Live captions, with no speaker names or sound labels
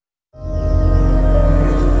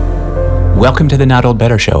Welcome to the Not Old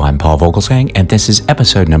Better Show. I'm Paul Vogelsang, and this is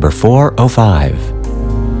episode number 405.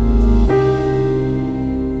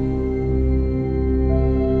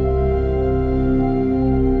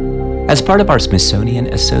 As part of our Smithsonian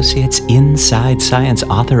Associates Inside Science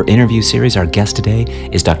author interview series, our guest today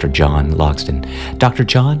is Dr. John Logsdon. Dr.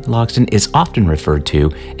 John Logsdon is often referred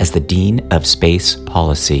to as the Dean of Space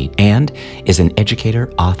Policy and is an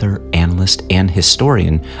educator, author, analyst, and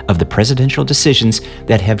historian of the presidential decisions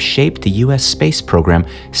that have shaped the U.S. space program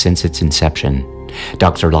since its inception.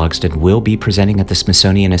 Dr. Logsdon will be presenting at the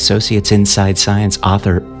Smithsonian Associates Inside Science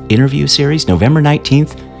author interview series November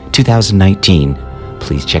 19th, 2019.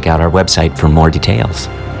 Please check out our website for more details.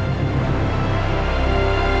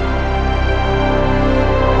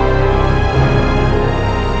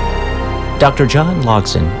 Dr. John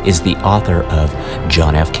Logsdon is the author of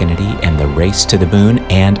John F. Kennedy and the Race to the Moon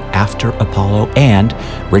and After Apollo and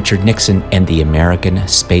Richard Nixon and the American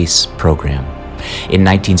Space Program. In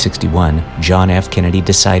 1961, John F. Kennedy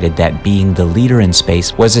decided that being the leader in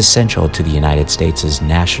space was essential to the United States'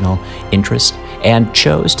 national interest and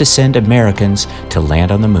chose to send Americans to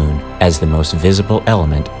land on the moon as the most visible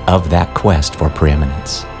element of that quest for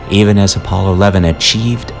preeminence. Even as Apollo 11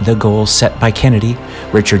 achieved the goal set by Kennedy,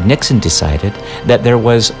 Richard Nixon decided that there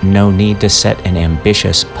was no need to set an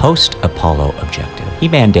ambitious post-Apollo objective. He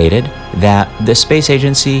mandated that the space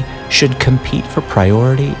agency should compete for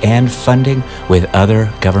priority and funding with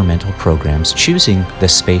other governmental programs, choosing the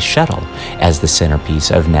space shuttle as the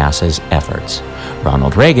centerpiece of NASA's efforts.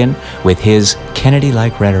 Ronald Reagan, with his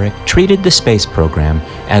Kennedy-like rhetoric, treated the space program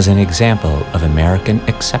as an example of American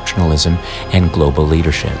exceptionalism and global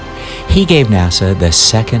leadership. He gave NASA the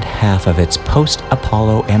second half of its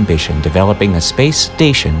post-Apollo ambition, developing a space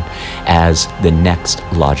station as the next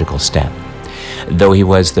logical step. Though he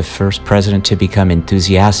was the first president to become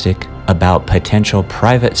enthusiastic about potential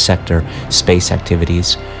private sector space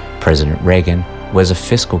activities, President Reagan was a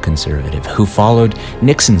fiscal conservative who followed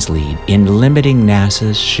Nixon's lead in limiting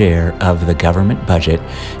NASA's share of the government budget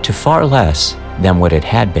to far less than what it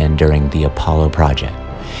had been during the Apollo project.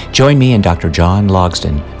 Join me and Dr. John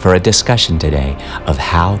Logsdon for a discussion today of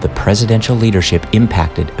how the presidential leadership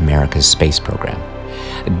impacted America's space program.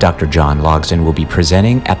 Dr. John Logsdon will be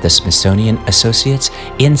presenting at the Smithsonian Associates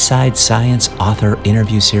Inside Science author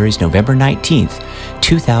interview series November 19th,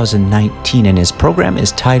 2019, and his program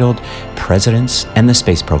is titled Presidents and the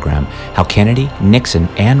Space Program: How Kennedy, Nixon,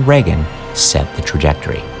 and Reagan Set the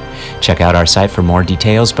Trajectory. Check out our site for more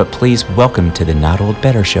details, but please welcome to the Not Old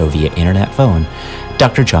Better Show via internet phone,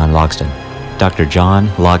 Dr. John Logsdon. Dr. John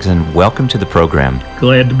Logsdon, welcome to the program.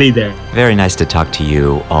 Glad to be there. Very nice to talk to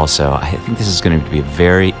you also. I think this is going to be a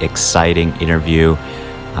very exciting interview.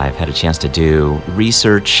 I've had a chance to do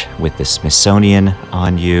research with the Smithsonian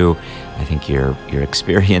on you. I think your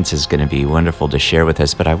experience is going to be wonderful to share with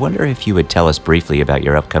us, but I wonder if you would tell us briefly about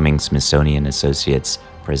your upcoming Smithsonian Associates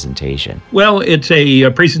presentation. Well, it's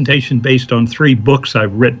a presentation based on 3 books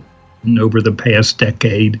I've written over the past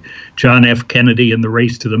decade. John F. Kennedy and the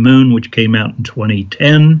Race to the Moon, which came out in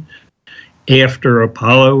 2010. After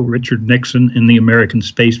Apollo, Richard Nixon and the American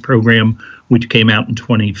Space Program, which came out in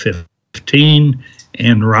 2015.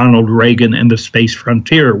 And Ronald Reagan and the Space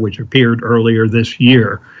Frontier, which appeared earlier this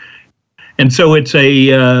year. And so it's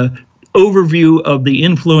a overview of the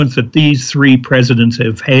influence that these 3 presidents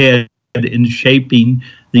have had in shaping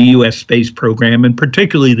the U.S. space program, and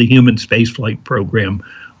particularly the human spaceflight program,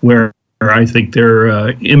 where I think their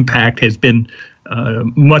impact has been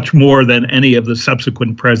much more than any of the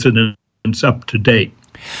subsequent presidents up to date.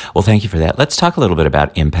 Well, thank you for that. Let's talk a little bit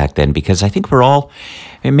about impact then, because I think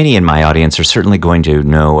many in my audience are certainly going to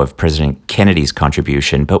know of President Kennedy's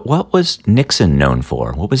contribution, but what was Nixon known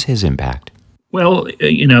for? What was his impact? Well,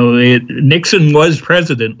 Nixon was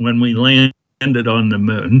president when we landed on the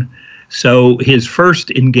moon, so his first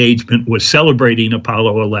engagement was celebrating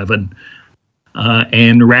Apollo 11,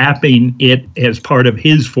 and wrapping it as part of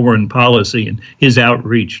his foreign policy and his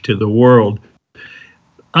outreach to the world.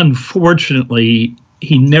 Unfortunately,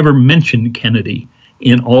 he never mentioned Kennedy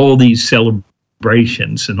in all these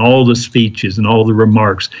celebrations and all the speeches and all the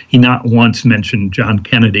remarks. He not once mentioned John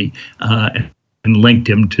Kennedy and linked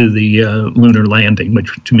him to the lunar landing,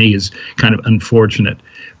 which to me is kind of unfortunate.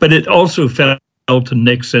 But it also fell to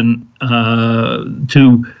Nixon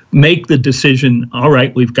to make the decision, all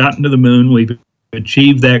right, we've gotten to the moon, we've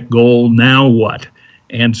achieved that goal, now what?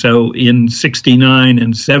 And so in 69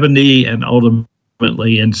 and 70 and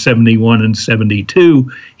ultimately in 71 and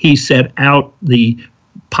 72, he set out the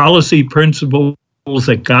policy principles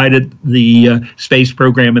that guided the space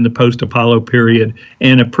program in the post-Apollo period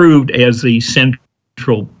and approved as the central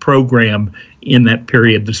central program in that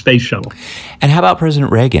period, the space shuttle. And how about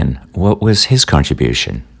President Reagan? What was his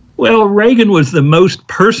contribution? Well, Reagan was the most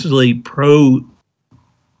personally pro-space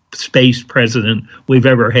president we've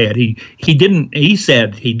ever had. He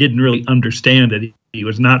said he didn't really understand it. He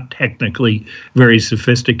was not technically very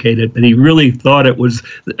sophisticated, but he really thought it was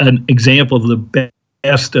an example of the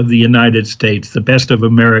best of the United States, the best of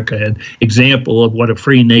America, an example of what a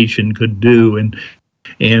free nation could do, and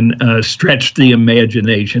stretched the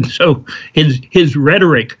imagination. So his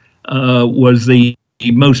rhetoric was the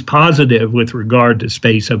most positive with regard to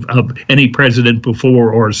space of any president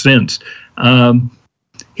before or since.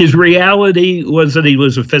 His reality was that he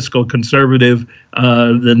was a fiscal conservative.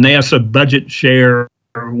 The NASA budget share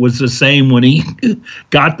was the same when he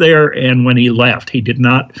got there and when he left. He did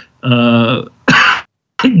not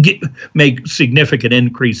make significant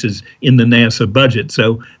increases in the NASA budget.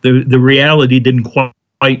 So the reality didn't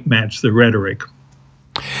quite match the rhetoric.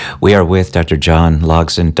 We are with Dr. John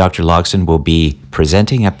Logsdon. Dr. Logsdon will be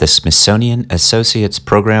presenting at the Smithsonian Associates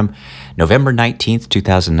Program November 19th,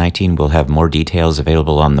 2019. We'll have more details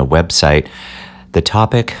available on the website. The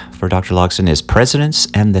topic for Dr. Logsdon is Presidents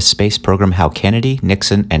and the Space Program, How Kennedy,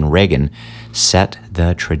 Nixon, and Reagan Set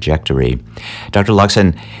the Trajectory. Dr.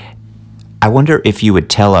 Logsdon, I wonder if you would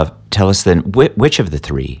tell us then which of the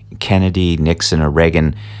three, Kennedy, Nixon, or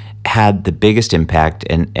Reagan, had the biggest impact,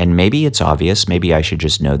 and maybe it's obvious, maybe I should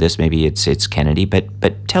just know this, maybe it's Kennedy,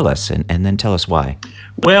 but tell us, and then tell us why.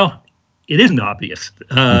 Well, it isn't obvious.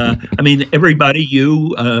 I mean, everybody,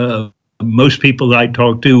 most people that I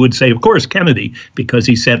talk to would say, of course, Kennedy, because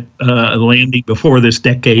he set a landing before this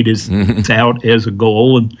decade is out as a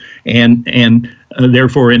goal, and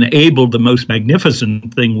therefore enabled the most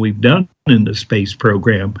magnificent thing we've done in the space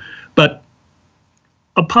program. But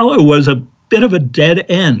Apollo was a bit of a dead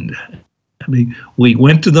end. I mean, we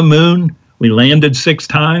went to the moon, we landed 6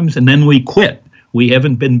 times, and then we quit. We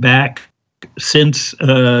haven't been back since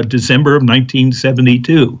December of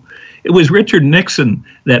 1972. It was Richard Nixon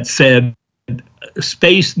that said,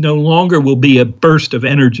 space no longer will be a burst of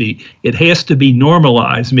energy. It has to be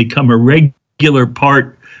normalized and become a regular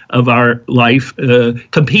part of our life,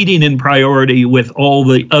 competing in priority with all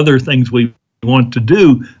the other things we want to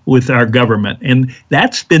do with our government. And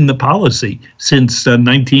that's been the policy since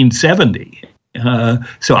 1970.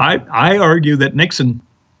 So I argue that Nixon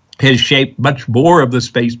has shaped much more of the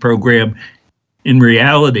space program in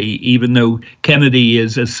reality, even though Kennedy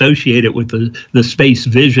is associated with the space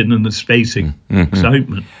vision and the space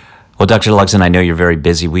excitement. Well, Dr. Logsdon, I know you're very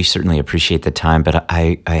busy. We certainly appreciate the time, but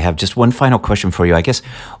I have just one final question for you. I guess,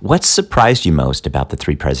 what surprised you most about the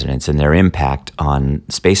 3 presidents and their impact on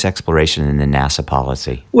space exploration and the NASA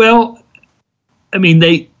policy? Well, I mean,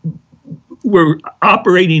 they were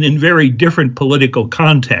operating in very different political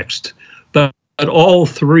contexts, but all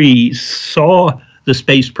 3 saw the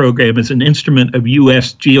space program as an instrument of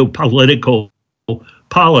U.S. geopolitical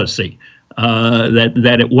policy,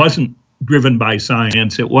 that it wasn't driven by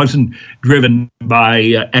science, it wasn't driven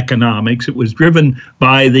by economics, it was driven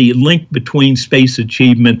by the link between space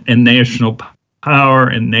achievement and national power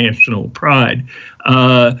and national pride.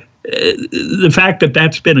 The fact that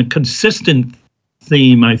that's been a consistent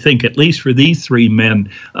theme, I think, at least for these 3 men,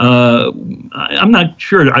 I'm not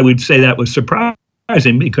sure I would say that was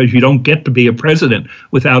surprising, because you don't get to be a president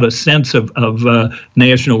without a sense of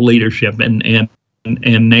national leadership and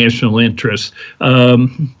national interests.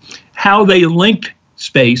 How they linked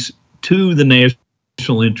space to the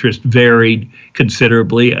national interest varied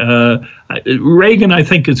considerably. Reagan, I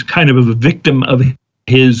think, is kind of a victim of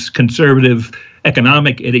his conservative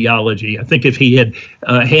economic ideology. I think if he had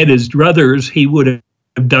had his druthers, he would have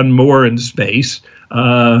done more in space.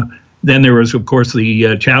 Then there was, of course,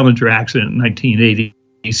 the Challenger accident in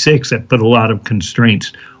 1986 that put a lot of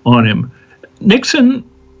constraints on him. Nixon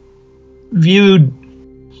viewed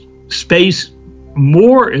space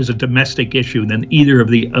more as a domestic issue than either of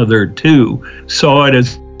the other 2, saw it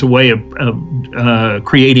as a way of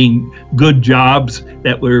creating good jobs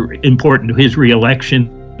that were important to his reelection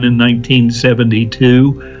in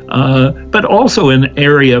 1972, but also an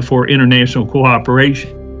area for international cooperation.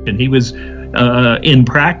 And he was, in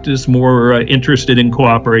practice, more interested in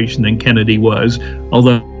cooperation than Kennedy was,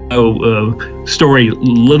 although story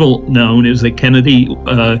little known is that Kennedy,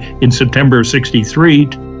 in September of '63,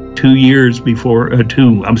 2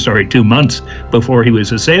 months before he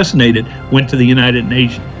was assassinated, went to the United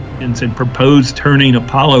Nations and proposed turning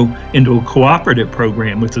Apollo into a cooperative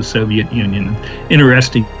program with the Soviet Union.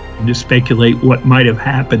 Interesting to speculate what might have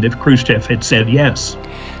happened if Khrushchev had said yes.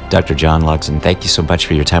 Dr. John Logsdon, thank you so much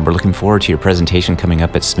for your time. We're looking forward to your presentation coming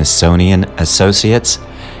up at Smithsonian Associates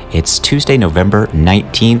It's Tuesday, November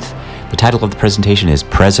 19th. The title of the presentation is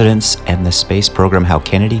Presidents and the Space Program, How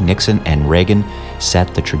Kennedy, Nixon, and Reagan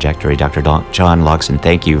Set the Trajectory. Dr. John Logsdon,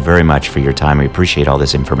 thank you very much for your time. We appreciate all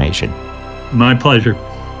this information. My pleasure.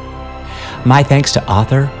 My thanks to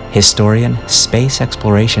author, historian, space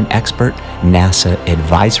exploration expert, NASA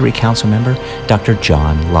Advisory Council member, Dr.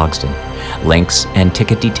 John Logsdon. Links and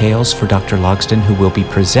ticket details for Dr. Logsdon, who will be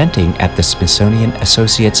presenting at the Smithsonian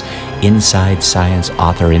Associates Inside Science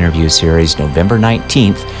Author Interview Series November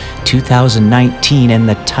 19th, 2019. And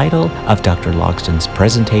the title of Dr. Logsdon's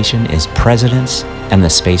presentation is Presidents and the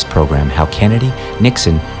Space Program, How Kennedy,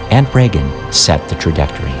 Nixon, and Reagan Set the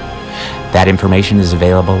Trajectory. That information is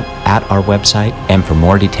available at our website, and for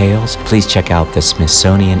more details, please check out the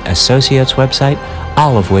Smithsonian Associates website,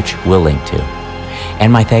 all of which we'll link to.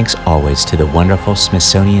 And my thanks always to the wonderful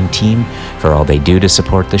Smithsonian team for all they do to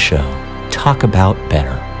support the show. Talk about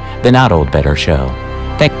better, the Not Old Better Show.